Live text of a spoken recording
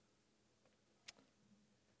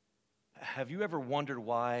Have you ever wondered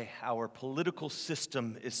why our political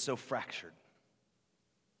system is so fractured?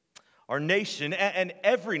 Our nation, and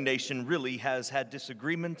every nation really, has had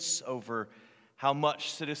disagreements over how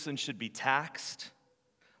much citizens should be taxed,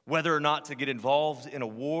 whether or not to get involved in a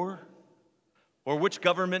war, or which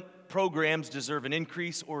government programs deserve an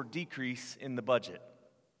increase or decrease in the budget.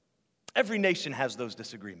 Every nation has those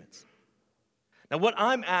disagreements. Now, what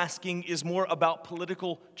I'm asking is more about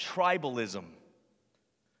political tribalism.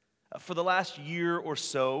 For the last year or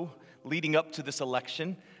so, leading up to this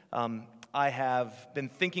election, I have been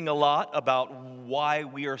thinking a lot about why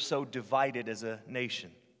we are so divided as a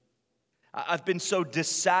nation. I've been so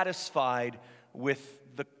dissatisfied with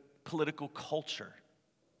the political culture.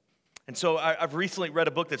 And so I've recently read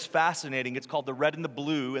a book that's fascinating. It's called The Red and the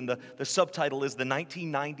Blue, and the subtitle is The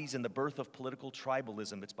 1990s and the Birth of Political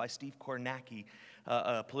Tribalism. It's by Steve Kornacki,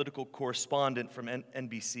 a political correspondent from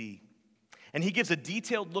NBC. And he gives a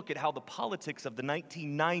detailed look at how the politics of the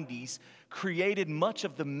 1990s created much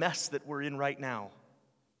of the mess that we're in right now.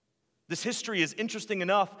 This history is interesting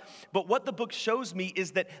enough, but what the book shows me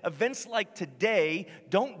is that events like today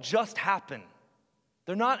don't just happen.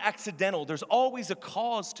 They're not accidental. There's always a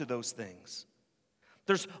cause to those things.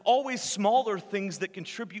 There's always smaller things that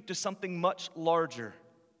contribute to something much larger.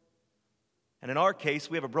 And in our case,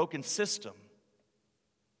 we have a broken system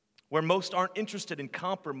where most aren't interested in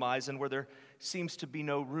compromise and where there seems to be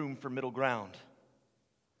no room for middle ground.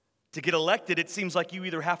 To get elected, it seems like you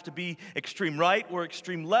either have to be extreme right or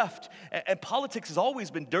extreme left. And politics has always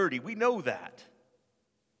been dirty. We know that.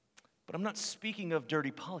 But I'm not speaking of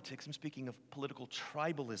dirty politics. I'm speaking of political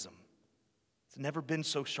tribalism. It's never been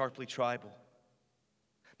so sharply tribal.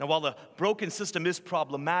 Now, while the broken system is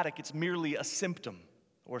problematic, it's merely a symptom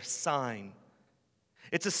or a sign.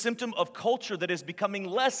 It's a symptom of culture that is becoming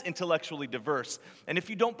less intellectually diverse. And if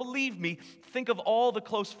you don't believe me, think of all the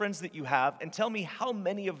close friends that you have and tell me how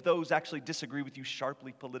many of those actually disagree with you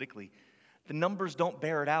sharply politically. The numbers don't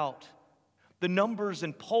bear it out. The numbers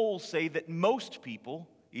and polls say that most people,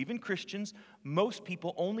 even Christians, most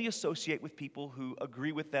people only associate with people who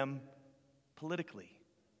agree with them politically.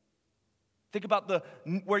 Think about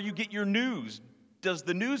where you get your news. Does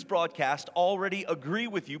the news broadcast already agree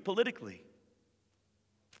with you politically?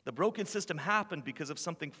 The broken system happened because of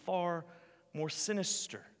something far more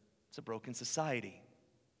sinister. It's a broken society.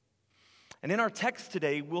 And in our text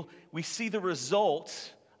today, we see the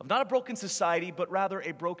result of not a broken society, but rather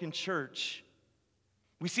a broken church.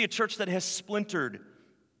 We see a church that has splintered,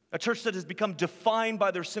 a church that has become defined by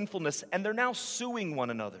their sinfulness, and they're now suing one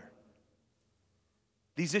another.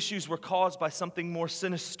 These issues were caused by something more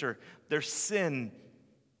sinister, their sin,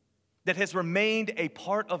 that has remained a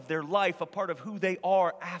part of their life, a part of who they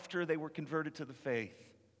are after they were converted to the faith.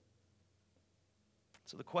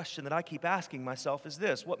 So the question that I keep asking myself is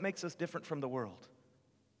this: what makes us different from the world?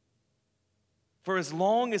 For as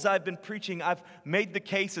long as I've been preaching, I've made the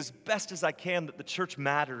case as best as I can that the church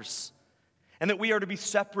matters and that we are to be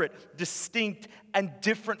separate, distinct, and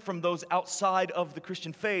different from those outside of the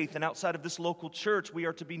Christian faith and outside of this local church. We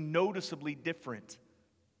are to be noticeably different.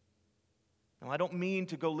 Now, I don't mean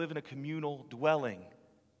to go live in a communal dwelling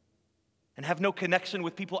and have no connection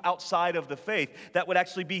with people outside of the faith. That would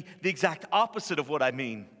actually be the exact opposite of what I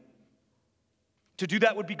mean. To do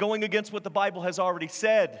that would be going against what the Bible has already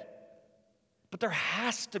said. But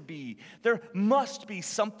there must be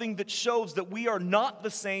something that shows that we are not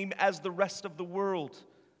the same as the rest of the world.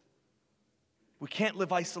 We can't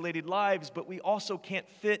live isolated lives, but we also can't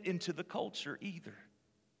fit into the culture either.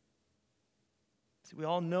 See, we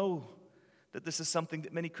all know that this is something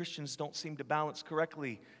that many Christians don't seem to balance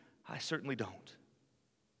correctly. I certainly don't.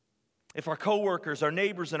 If our coworkers, our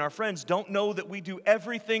neighbors, and our friends don't know that we do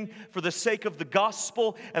everything for the sake of the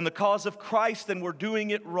gospel and the cause of Christ, then we're doing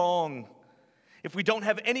it wrong. If we don't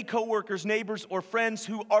have any coworkers, neighbors, or friends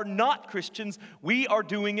who are not Christians, we are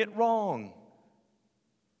doing it wrong.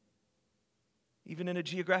 Even in a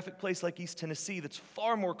geographic place like East Tennessee that's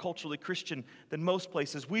far more culturally Christian than most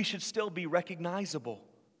places, we should still be recognizable.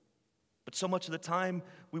 But so much of the time,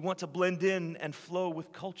 we want to blend in and flow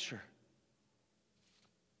with culture.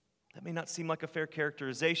 That may not seem like a fair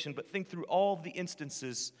characterization, but think through all the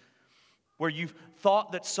instances where you've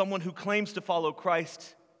thought that someone who claims to follow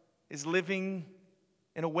Christ is living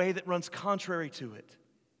in a way that runs contrary to it.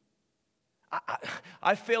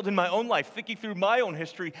 I failed in my own life, thinking through my own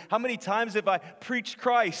history. How many times have I preached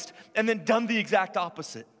Christ and then done the exact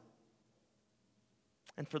opposite?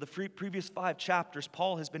 And for the previous 5 chapters,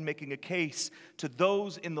 Paul has been making a case to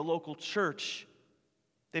those in the local church.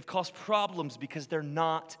 They've caused problems because they're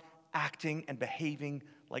not acting and behaving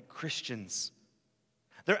like Christians.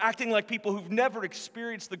 They're acting like people who've never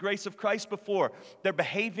experienced the grace of Christ before. They're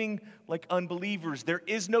behaving like unbelievers. There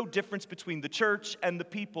is no difference between the church and the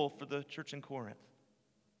people for the church in Corinth.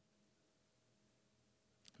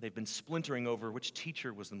 They've been splintering over which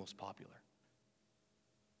teacher was the most popular.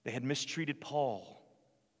 They had mistreated Paul.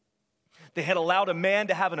 They had allowed a man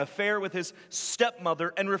to have an affair with his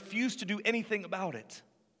stepmother and refused to do anything about it.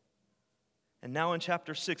 And now in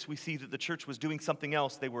chapter 6, we see that the church was doing something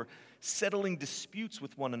else. They were settling disputes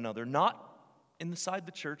with one another, not inside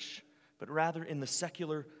the church, but rather in the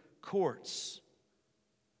secular courts.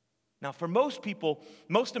 Now, for most people,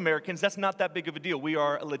 most Americans, that's not that big of a deal. We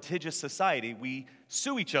are a litigious society. We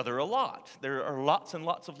sue each other a lot. There are lots and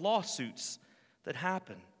lots of lawsuits that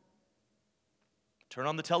happen. Turn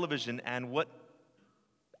on the television, and what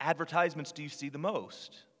advertisements do you see the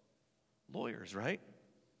most? Lawyers, right?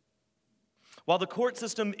 While the court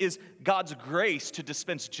system is God's grace to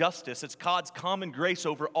dispense justice, it's God's common grace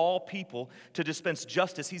over all people to dispense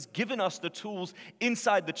justice. He's given us the tools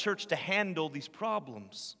inside the church to handle these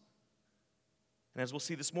problems. And as we'll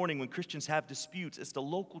see this morning, when Christians have disputes, it's the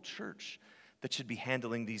local church that should be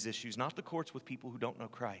handling these issues, not the courts with people who don't know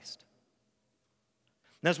Christ.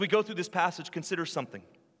 Now, as we go through this passage, consider something.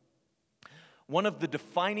 One of the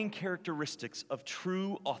defining characteristics of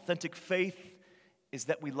true, authentic faith is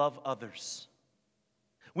that we love others.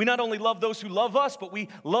 We not only love those who love us, but we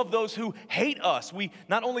love those who hate us. We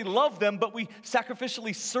not only love them, but we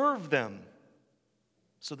sacrificially serve them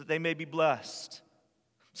so that they may be blessed.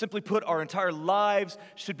 Simply put, our entire lives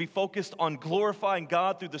should be focused on glorifying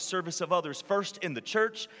God through the service of others, first in the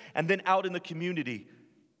church and then out in the community.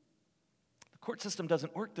 The court system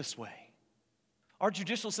doesn't work this way. Our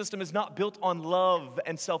judicial system is not built on love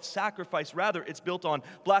and self-sacrifice. Rather, it's built on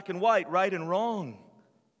black and white, right and wrong.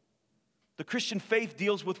 The Christian faith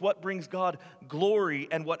deals with what brings God glory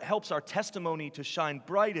and what helps our testimony to shine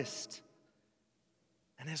brightest.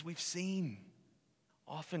 And as we've seen,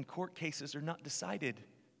 often court cases are not decided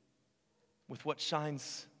with what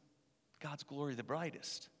shines God's glory the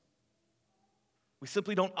brightest. We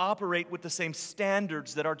simply don't operate with the same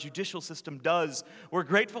standards that our judicial system does. We're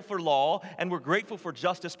grateful for law and we're grateful for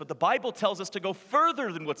justice, but the Bible tells us to go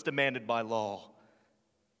further than what's demanded by law.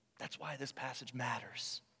 That's why this passage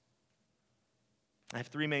matters. I have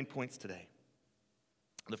 3 main points today.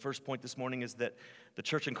 The first point this morning is that the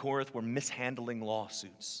church in Corinth were mishandling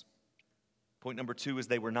lawsuits. Point number 2 is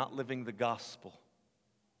they were not living the gospel.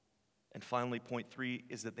 And finally, point 3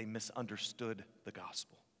 is that they misunderstood the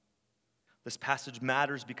gospel. This passage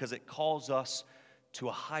matters because it calls us to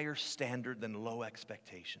a higher standard than low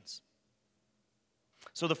expectations.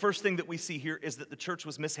 So the first thing that we see here is that the church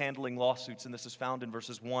was mishandling lawsuits, and this is found in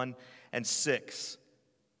verses 1 and 6.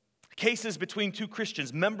 Cases between 2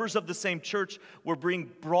 Christians, members of the same church, were being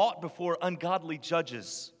brought before ungodly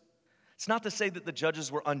judges. It's not to say that the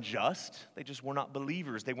judges were unjust. They just were not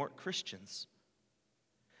believers. They weren't Christians.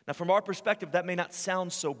 Now, from our perspective, that may not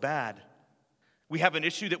sound so bad. We have an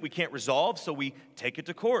issue that we can't resolve, so we take it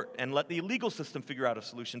to court and let the legal system figure out a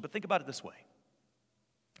solution. But think about it this way.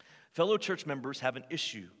 Fellow church members have an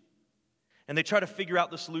issue, and they try to figure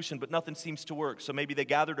out the solution, but nothing seems to work. So maybe they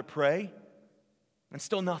gather to pray, and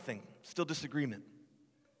still nothing, still disagreement.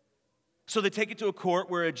 So they take it to a court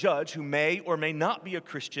where a judge who may or may not be a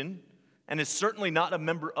Christian and is certainly not a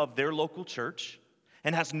member of their local church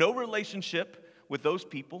and has no relationship with those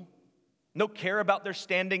people, no care about their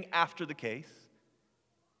standing after the case,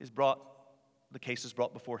 is brought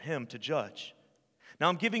before him to judge. Now,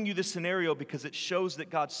 I'm giving you this scenario because it shows that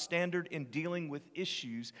God's standard in dealing with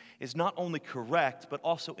issues is not only correct, but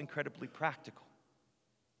also incredibly practical.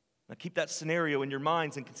 Now, keep that scenario in your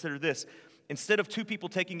minds and consider this. Instead of 2 people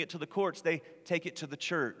taking it to the courts, they take it to the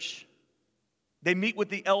church. They meet with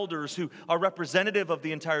the elders who are representative of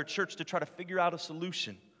the entire church to try to figure out a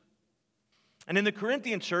solution. And in the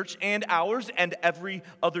Corinthian church and ours and every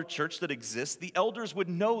other church that exists, the elders would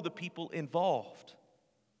know the people involved.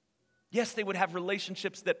 Yes, they would have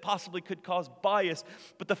relationships that possibly could cause bias,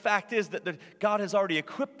 but the fact is that God has already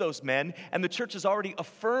equipped those men, and the church has already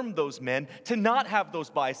affirmed those men to not have those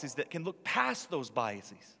biases, that can look past those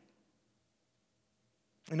biases.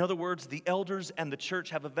 In other words, the elders and the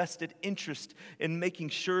church have a vested interest in making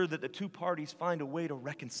sure that the 2 parties find a way to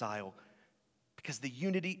reconcile, because the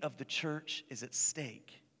unity of the church is at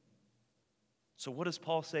stake. So what does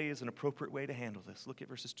Paul say is an appropriate way to handle this? Look at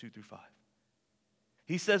verses 2 through 5.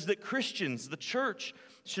 He says that Christians, the church,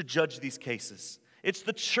 should judge these cases. It's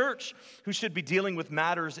the church who should be dealing with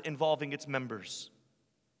matters involving its members.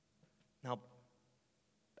 Now,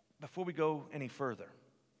 before we go any further,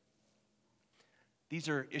 these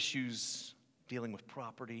are issues dealing with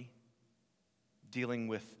property, dealing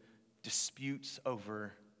with disputes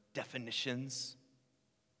over definitions.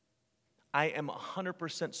 I am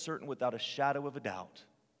 100% certain, without a shadow of a doubt,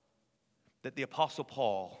 that the Apostle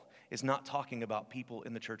Paul is not talking about people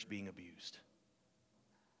in the church being abused.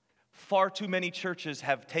 Far too many churches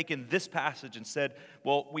have taken this passage and said,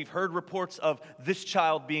 well, we've heard reports of this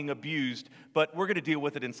child being abused, but we're going to deal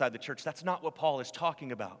with it inside the church. That's not what Paul is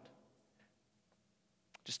talking about.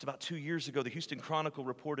 Just about 2 years ago, the Houston Chronicle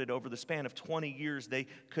reported over the span of 20 years, they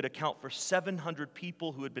could account for 700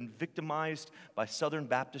 people who had been victimized by Southern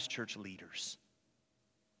Baptist church leaders.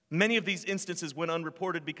 Many of these instances went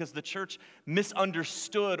unreported because the church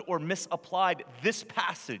misunderstood or misapplied this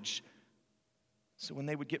passage. So when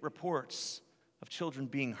they would get reports of children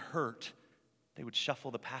being hurt, they would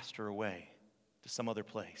shuffle the pastor away to some other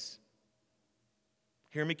place.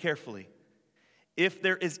 Hear me carefully. If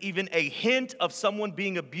there is even a hint of someone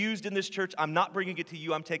being abused in this church, I'm not bringing it to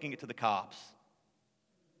you, I'm taking it to the cops.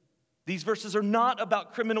 These verses are not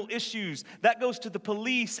about criminal issues. That goes to the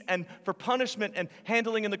police and for punishment and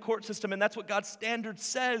handling in the court system, and that's what God's standard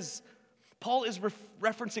says. Paul is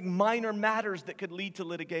referencing minor matters that could lead to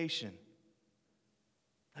litigation.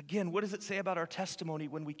 Again, what does it say about our testimony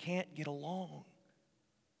when we can't get along?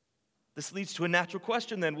 This leads to a natural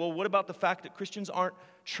question then. Well, what about the fact that Christians aren't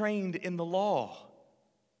trained in the law?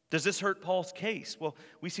 Does this hurt Paul's case? Well,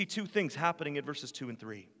 we see two things happening in verses 2 and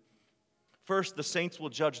 3. First, the saints will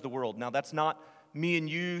judge the world. Now, that's not me and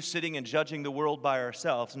you sitting and judging the world by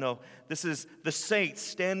ourselves. No, this is the saints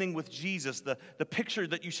standing with Jesus. The picture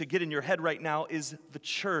that you should get in your head right now is the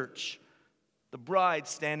church, the bride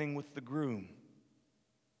standing with the groom.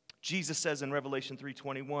 Jesus says in Revelation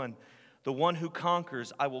 3:21, the one who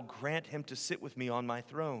conquers, I will grant him to sit with me on my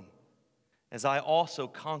throne, as I also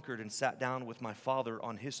conquered and sat down with my Father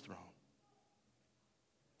on his throne.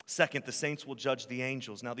 Second, the saints will judge the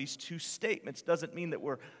angels. Now, these two statements doesn't mean that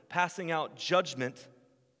we're passing out judgment,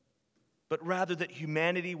 but rather that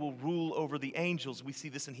humanity will rule over the angels. We see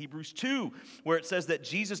this in Hebrews 2, where it says that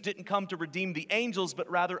Jesus didn't come to redeem the angels, but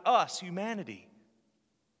rather us, humanity.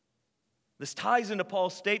 This ties into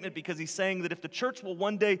Paul's statement because he's saying that if the church will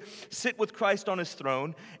one day sit with Christ on his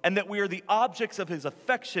throne and that we are the objects of his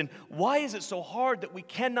affection, why is it so hard that we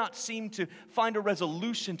cannot seem to find a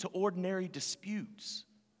resolution to ordinary disputes?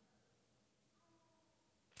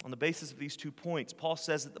 On the basis of these 2 points, Paul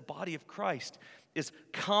says that the body of Christ is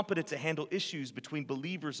competent to handle issues between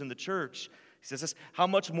believers in the church. He says this, how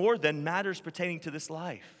much more then matters pertaining to this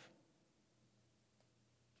life?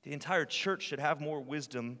 The entire church should have more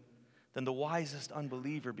wisdom than the wisest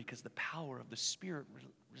unbeliever because the power of the Spirit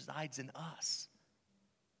resides in us.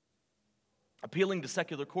 Appealing to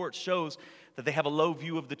secular courts shows that they have a low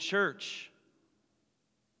view of the church.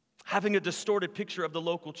 Having a distorted picture of the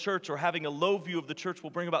local church or having a low view of the church will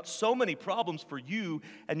bring about so many problems for you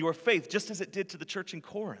and your faith, just as it did to the church in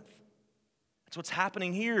Corinth. That's what's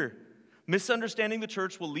happening here. Misunderstanding the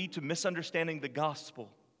church will lead to misunderstanding the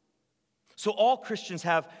gospel. So all Christians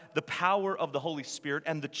have the power of the Holy Spirit,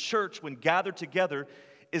 and the church, when gathered together,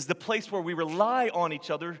 is the place where we rely on each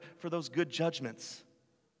other for those good judgments.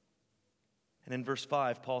 And in verse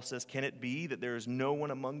 5, Paul says, can it be that there is no one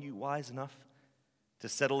among you wise enough to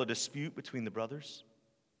settle a dispute between the brothers?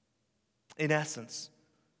 In essence,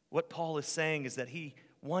 what Paul is saying is that he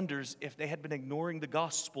wonders if they had been ignoring the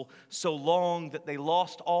gospel so long that they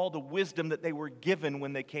lost all the wisdom that they were given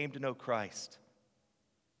when they came to know Christ.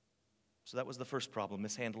 So that was the first problem,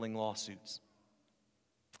 mishandling lawsuits.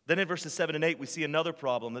 Then in verses 7 and 8, we see another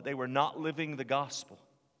problem, that they were not living the gospel.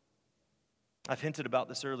 I've hinted about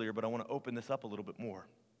this earlier, but I want to open this up a little bit more.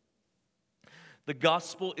 The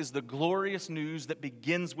gospel is the glorious news that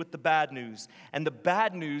begins with the bad news. And the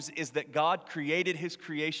bad news is that God created his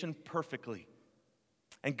creation perfectly.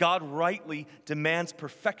 And God rightly demands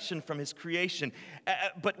perfection from his creation.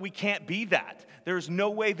 But we can't be that. There is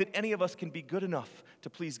no way that any of us can be good enough to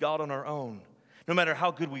please God on our own. No matter how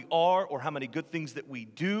good we are or how many good things that we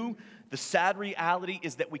do, the sad reality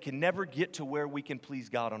is that we can never get to where we can please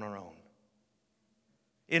God on our own.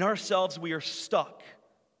 In ourselves, we are stuck.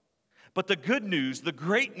 But the good news, the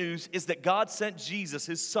great news, is that God sent Jesus,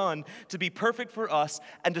 his son, to be perfect for us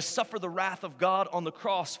and to suffer the wrath of God on the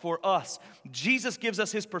cross for us. Jesus gives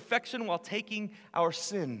us his perfection while taking our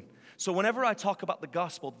sin. So whenever I talk about the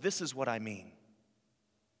gospel, this is what I mean.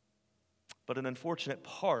 But an unfortunate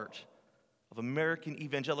part of American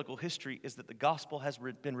evangelical history is that the gospel has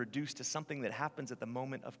been reduced to something that happens at the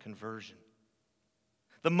moment of conversion.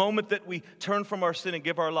 The moment that we turn from our sin and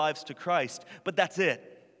give our lives to Christ, but that's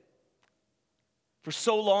it. For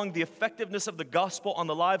so long, the effectiveness of the gospel on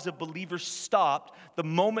the lives of believers stopped the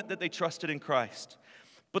moment that they trusted in Christ.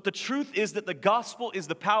 But the truth is that the gospel is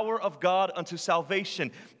the power of God unto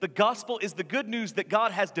salvation. The gospel is the good news that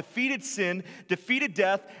God has defeated sin, defeated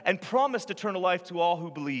death, and promised eternal life to all who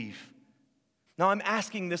believe. Now, I'm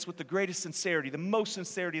asking this with the greatest sincerity, the most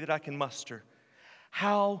sincerity that I can muster.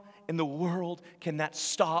 How in the world can that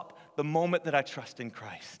stop the moment that I trust in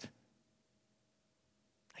Christ?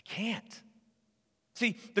 I can't.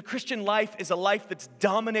 See, the Christian life is a life that's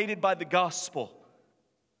dominated by the gospel.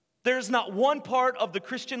 There is not one part of the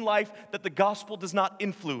Christian life that the gospel does not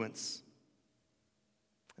influence.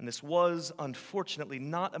 And this was, unfortunately,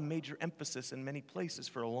 not a major emphasis in many places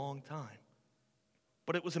for a long time.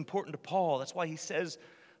 But it was important to Paul. That's why he says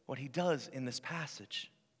what he does in this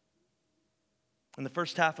passage. In the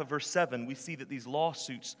first half of verse 7, we see that these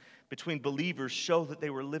lawsuits between believers show that they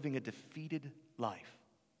were living a defeated life.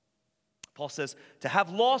 Paul says, to have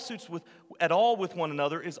lawsuits at all with one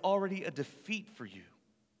another is already a defeat for you.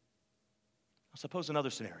 Now, suppose another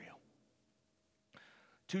scenario.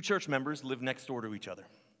 Two church members live next door to each other.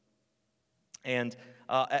 And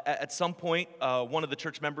at some point, one of the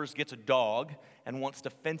church members gets a dog and wants to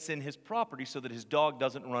fence in his property so that his dog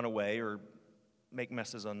doesn't run away or make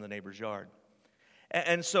messes on the neighbor's yard.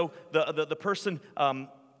 And so the person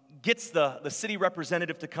gets the city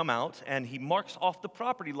representative to come out, and he marks off the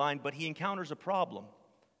property line, but he encounters a problem.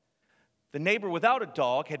 The neighbor without a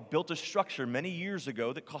dog had built a structure many years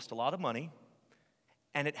ago that cost a lot of money,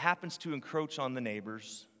 and it happens to encroach on the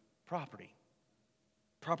neighbor's property.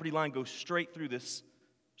 Property line goes straight through this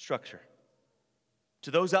structure.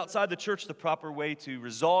 To those outside the church, the proper way to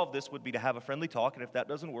resolve this would be to have a friendly talk, and if that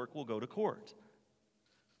doesn't work, we'll go to court.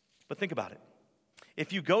 But think about it.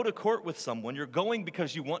 If you go to court with someone, you're going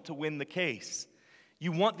because you want to win the case.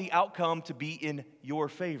 You want the outcome to be in your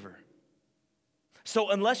favor. So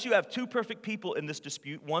unless you have two perfect people in this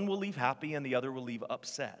dispute, one will leave happy and the other will leave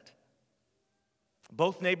upset.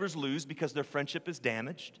 Both neighbors lose because their friendship is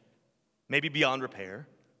damaged, maybe beyond repair.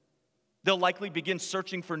 They'll likely begin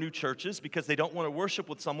searching for new churches because they don't want to worship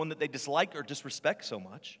with someone that they dislike or disrespect so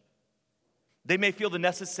much. They may feel the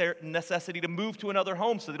necessity to move to another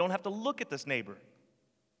home so they don't have to look at this neighbor.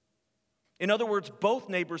 In other words, both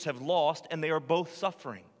neighbors have lost and they are both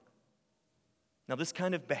suffering. Now, this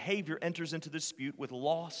kind of behavior enters into the dispute with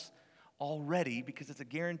loss already because it's a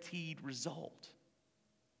guaranteed result.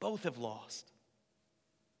 Both have lost.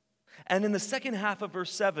 And in the second half of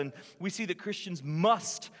verse 7, we see that Christians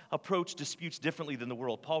must approach disputes differently than the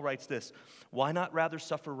world. Paul writes this, why not rather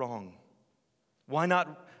suffer wrong? Why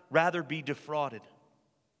not rather be defrauded?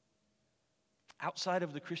 Outside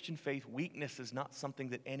of the Christian faith, weakness is not something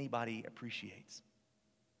that anybody appreciates.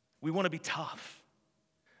 We want to be tough.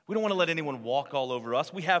 We don't want to let anyone walk all over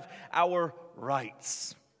us. We have our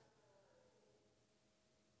rights.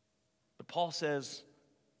 But Paul says,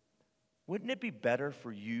 wouldn't it be better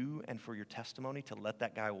for you and for your testimony to let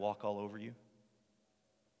that guy walk all over you?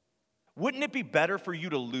 Wouldn't it be better for you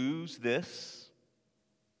to lose this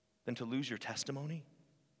than to lose your testimony?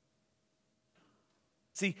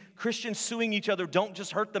 See, Christians suing each other don't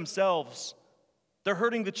just hurt themselves. They're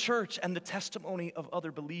hurting the church and the testimony of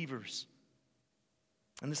other believers.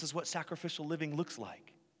 And this is what sacrificial living looks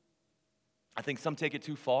like. I think some take it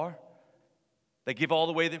too far. They give all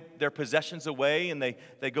the way their possessions away and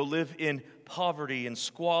they go live in poverty and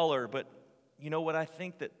squalor. But you know what? I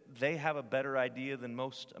think that they have a better idea than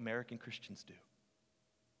most American Christians do.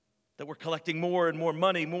 That we're collecting more and more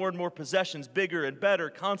money, more and more possessions, bigger and better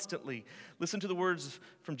constantly. Listen to the words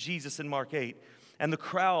from Jesus in Mark 8. And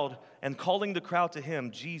calling the crowd to him,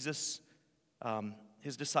 Jesus,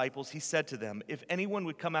 his disciples, he said to them, if anyone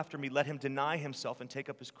would come after me, let him deny himself and take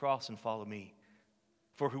up his cross and follow me.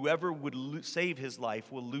 For whoever would save his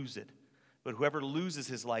life will lose it, but whoever loses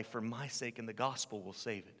his life for my sake and the gospel will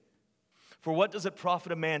save it. For what does it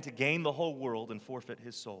profit a man to gain the whole world and forfeit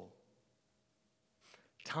his soul?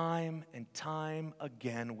 Time and time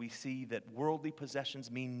again, we see that worldly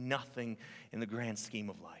possessions mean nothing in the grand scheme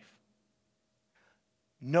of life.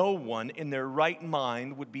 No one in their right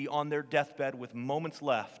mind would be on their deathbed with moments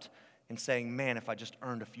left and saying, man, if I just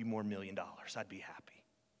earned a few more $1 million, I'd be happy.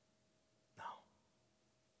 No.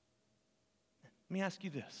 Let me ask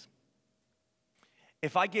you this.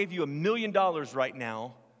 If I gave you $1 million right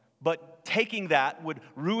now, but taking that would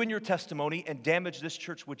ruin your testimony and damage this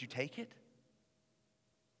church, would you take it?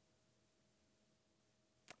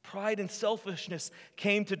 Pride and selfishness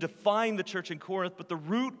came to define the church in Corinth, but the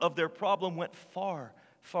root of their problem went far,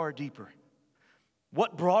 far deeper.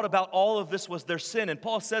 What brought about all of this was their sin. And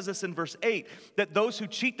Paul says this in verse 8, that those who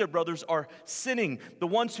cheat their brothers are sinning. The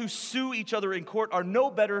ones who sue each other in court are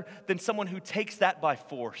no better than someone who takes that by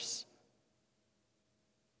force.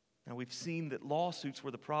 Now, we've seen that lawsuits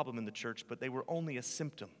were the problem in the church, but they were only a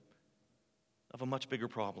symptom of a much bigger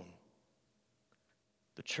problem.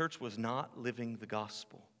 The church was not living the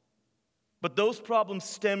gospel. But those problems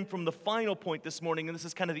stem from the final point this morning, and this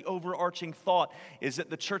is kind of the overarching thought, is that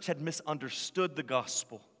the church had misunderstood the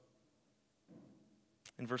gospel.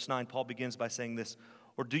 In verse 9, Paul begins by saying this,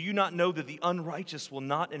 "Or do you not know that the unrighteous will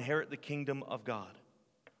not inherit the kingdom of God?"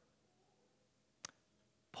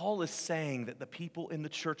 Paul is saying that the people in the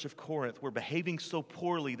church of Corinth were behaving so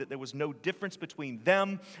poorly that there was no difference between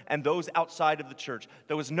them and those outside of the church.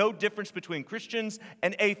 There was no difference between Christians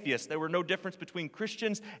and atheists. There were no difference between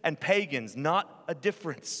Christians and pagans. Not a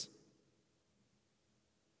difference.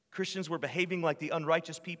 Christians were behaving like the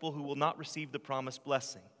unrighteous people who will not receive the promised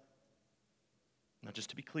blessing. Now, just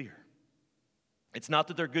to be clear, it's not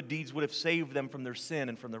that their good deeds would have saved them from their sin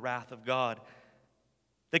and from the wrath of God.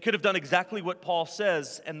 They could have done exactly what Paul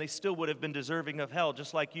says, and they still would have been deserving of hell,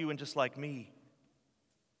 just like you and just like me.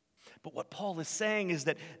 But what Paul is saying is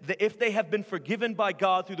that if they have been forgiven by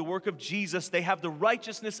God through the work of Jesus, they have the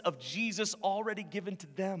righteousness of Jesus already given to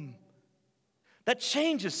them. That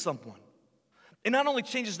changes someone. It not only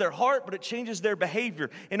changes their heart, but it changes their behavior.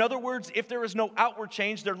 In other words, if there is no outward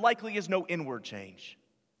change, there likely is no inward change.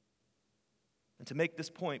 And to make this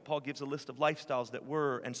point, Paul gives a list of lifestyles that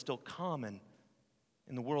were and still common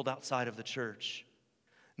in the world outside of the church.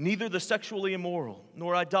 Neither the sexually immoral,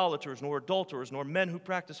 nor idolaters, nor adulterers, nor men who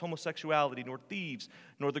practice homosexuality, nor thieves,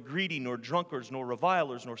 nor the greedy, nor drunkards, nor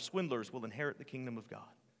revilers, nor swindlers will inherit the kingdom of God.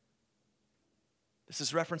 This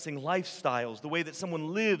is referencing lifestyles, the way that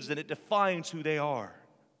someone lives, and it defines who they are.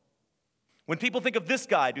 When people think of this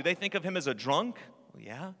guy, do they think of him as a drunk? Well,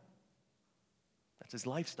 yeah. That's his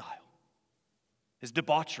lifestyle. His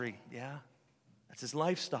debauchery, yeah. That's his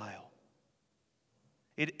lifestyle.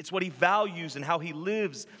 It's what he values and how he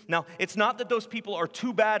lives. Now, it's not that those people are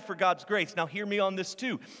too bad for God's grace. Now, hear me on this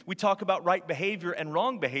too. We talk about right behavior and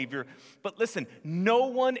wrong behavior, but listen, no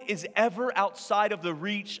one is ever outside of the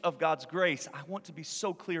reach of God's grace. I want to be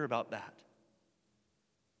so clear about that.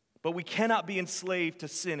 But we cannot be enslaved to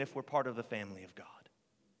sin if we're part of the family of God.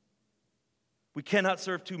 We cannot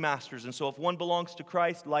serve two masters, and so if one belongs to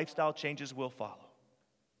Christ, lifestyle changes will follow.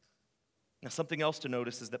 Now, something else to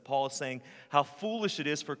notice is that Paul is saying how foolish it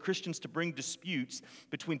is for Christians to bring disputes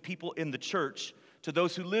between people in the church to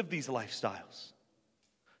those who live these lifestyles.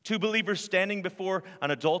 Two believers standing before an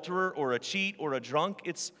adulterer or a cheat or a drunk,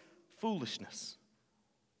 it's foolishness.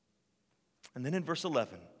 And then in verse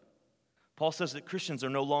 11, Paul says that Christians are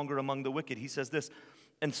no longer among the wicked. He says this,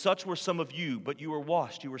 "And such were some of you, but you were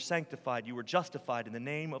washed, you were sanctified, you were justified in the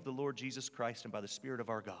name of the Lord Jesus Christ and by the Spirit of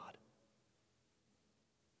our God."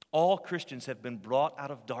 All Christians have been brought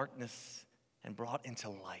out of darkness and brought into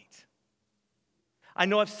light. I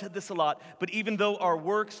know I've said this a lot, but even though our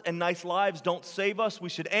works and nice lives don't save us, we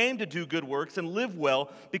should aim to do good works and live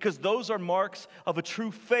well because those are marks of a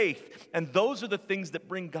true faith, and those are the things that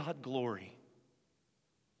bring God glory.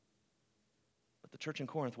 But the church in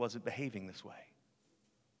Corinth wasn't behaving this way.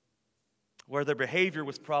 Where their behavior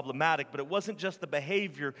was problematic, but it wasn't just the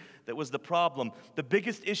behavior that was the problem. The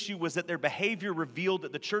biggest issue was that their behavior revealed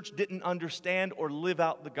that the church didn't understand or live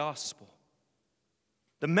out the gospel.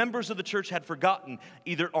 The members of the church had forgotten,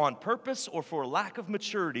 either on purpose or for lack of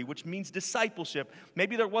maturity, which means discipleship.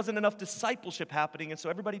 Maybe there wasn't enough discipleship happening, and so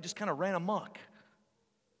everybody just kind of ran amok.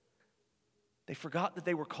 They forgot that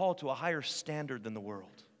they were called to a higher standard than the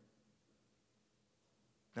world.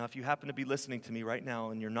 Now, if you happen to be listening to me right now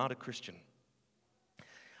and you're not a Christian,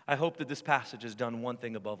 I hope that this passage has done one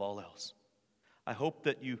thing above all else. I hope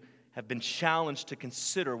that you have been challenged to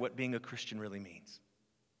consider what being a Christian really means.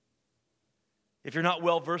 If you're not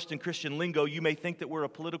well versed in Christian lingo, you may think that we're a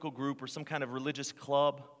political group or some kind of religious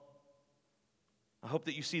club. I hope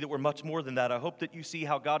that you see that we're much more than that. I hope that you see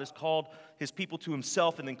how God has called his people to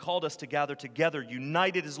himself and then called us to gather together,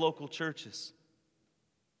 united as local churches.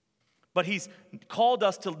 But he's called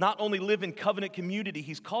us to not only live in covenant community,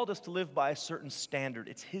 he's called us to live by a certain standard.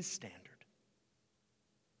 It's his standard.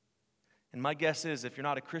 And my guess is if you're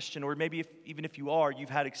not a Christian, or maybe even if you are, you've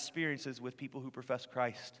had experiences with people who profess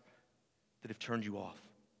Christ that have turned you off.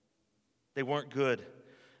 They weren't good.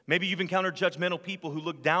 Maybe you've encountered judgmental people who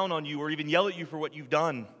look down on you or even yell at you for what you've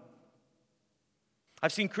done.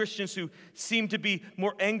 I've seen Christians who seem to be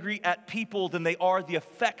more angry at people than they are the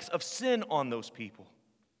effects of sin on those people.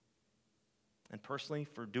 And personally,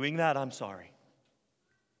 for doing that, I'm sorry.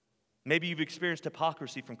 Maybe you've experienced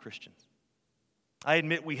hypocrisy from Christians. I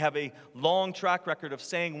admit we have a long track record of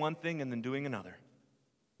saying one thing and then doing another.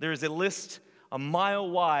 There is a list a mile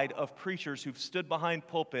wide of preachers who've stood behind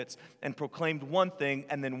pulpits and proclaimed one thing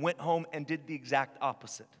and then went home and did the exact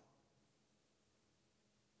opposite.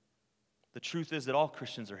 The truth is that all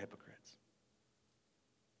Christians are hypocrites.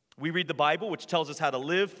 We read the Bible, which tells us how to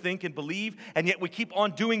live, think, and believe, and yet we keep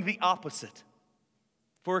on doing the opposite.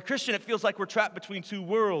 For a Christian, it feels like we're trapped between two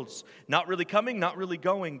worlds, not really coming, not really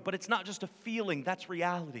going. But it's not just a feeling, that's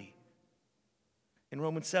reality. In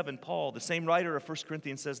Romans 7, Paul, the same writer of 1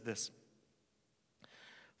 Corinthians, says this: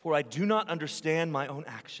 "For I do not understand my own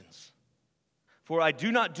actions. For I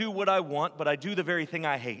do not do what I want, but I do the very thing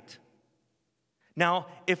I hate. Now,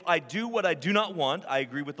 if I do what I do not want, I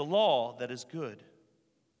agree with the law that is good.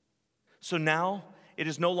 So now it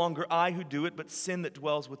is no longer I who do it, but sin that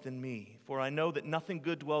dwells within me. For I know that nothing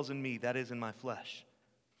good dwells in me, that is, in my flesh.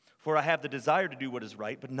 For I have the desire to do what is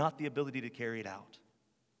right, but not the ability to carry it out.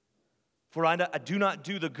 For I do not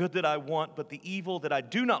do the good that I want, but the evil that I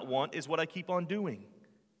do not want is what I keep on doing.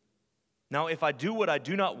 Now, if I do what I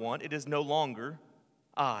do not want, it is no longer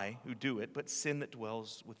I who do it, but sin that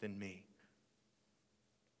dwells within me."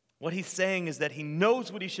 What he's saying is that he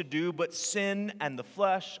knows what he should do, but sin and the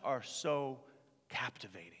flesh are so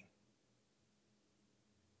captivating.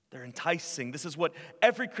 They're enticing. This is what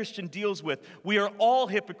every Christian deals with. We are all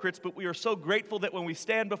hypocrites, but we are so grateful that when we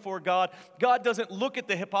stand before God, God doesn't look at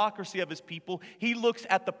the hypocrisy of his people. He looks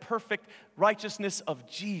at the perfect righteousness of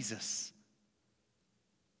Jesus.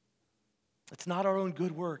 It's not our own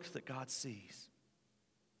good works that God sees.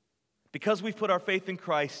 Because we've put our faith in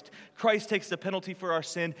Christ, Christ takes the penalty for our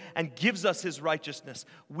sin and gives us his righteousness.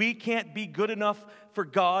 We can't be good enough for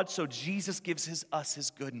God, so Jesus gives us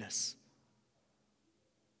his goodness.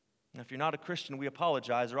 Now, if you're not a Christian, we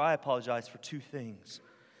apologize, or I apologize for two things.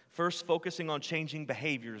 First, focusing on changing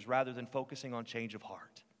behaviors rather than focusing on change of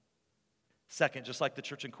heart. Second, just like the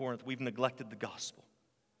church in Corinth, we've neglected the gospel.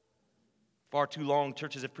 Far too long,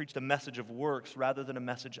 churches have preached a message of works rather than a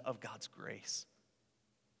message of God's grace.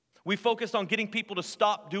 We focused on getting people to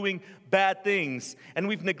stop doing bad things, and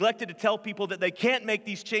we've neglected to tell people that they can't make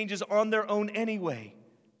these changes on their own anyway.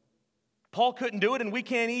 Paul couldn't do it, and we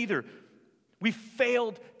can't either. We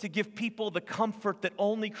failed to give people the comfort that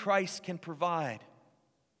only Christ can provide.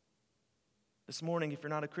 This morning, if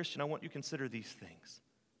you're not a Christian, I want you to consider these things.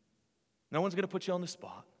 No one's going to put you on the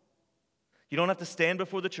spot. You don't have to stand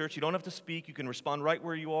before the church. You don't have to speak. You can respond right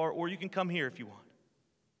where you are, or you can come here if you want.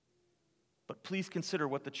 But please consider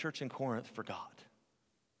what the church in Corinth forgot.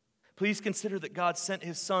 Please consider that God sent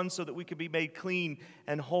his Son so that we could be made clean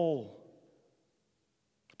and whole.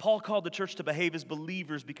 Paul called the church to behave as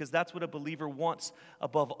believers because that's what a believer wants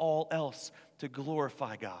above all else, to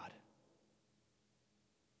glorify God.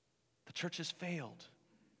 The church has failed.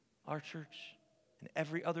 Our church and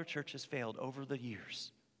every other church has failed over the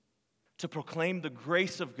years to proclaim the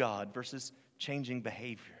grace of God versus changing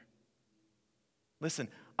behavior. Listen,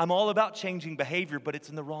 I'm all about changing behavior, but it's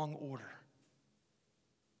in the wrong order.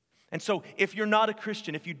 And so if you're not a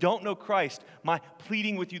Christian, if you don't know Christ, my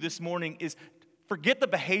pleading with you this morning is forget the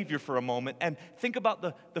behavior for a moment and think about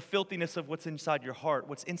the filthiness of what's inside your heart,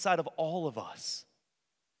 what's inside of all of us.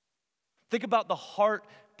 Think about the heart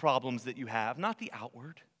problems that you have, not the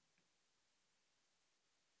outward.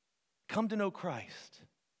 Come to know Christ,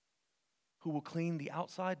 who will clean the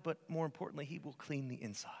outside, but more importantly, he will clean the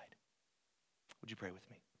inside. Would you pray with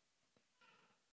me?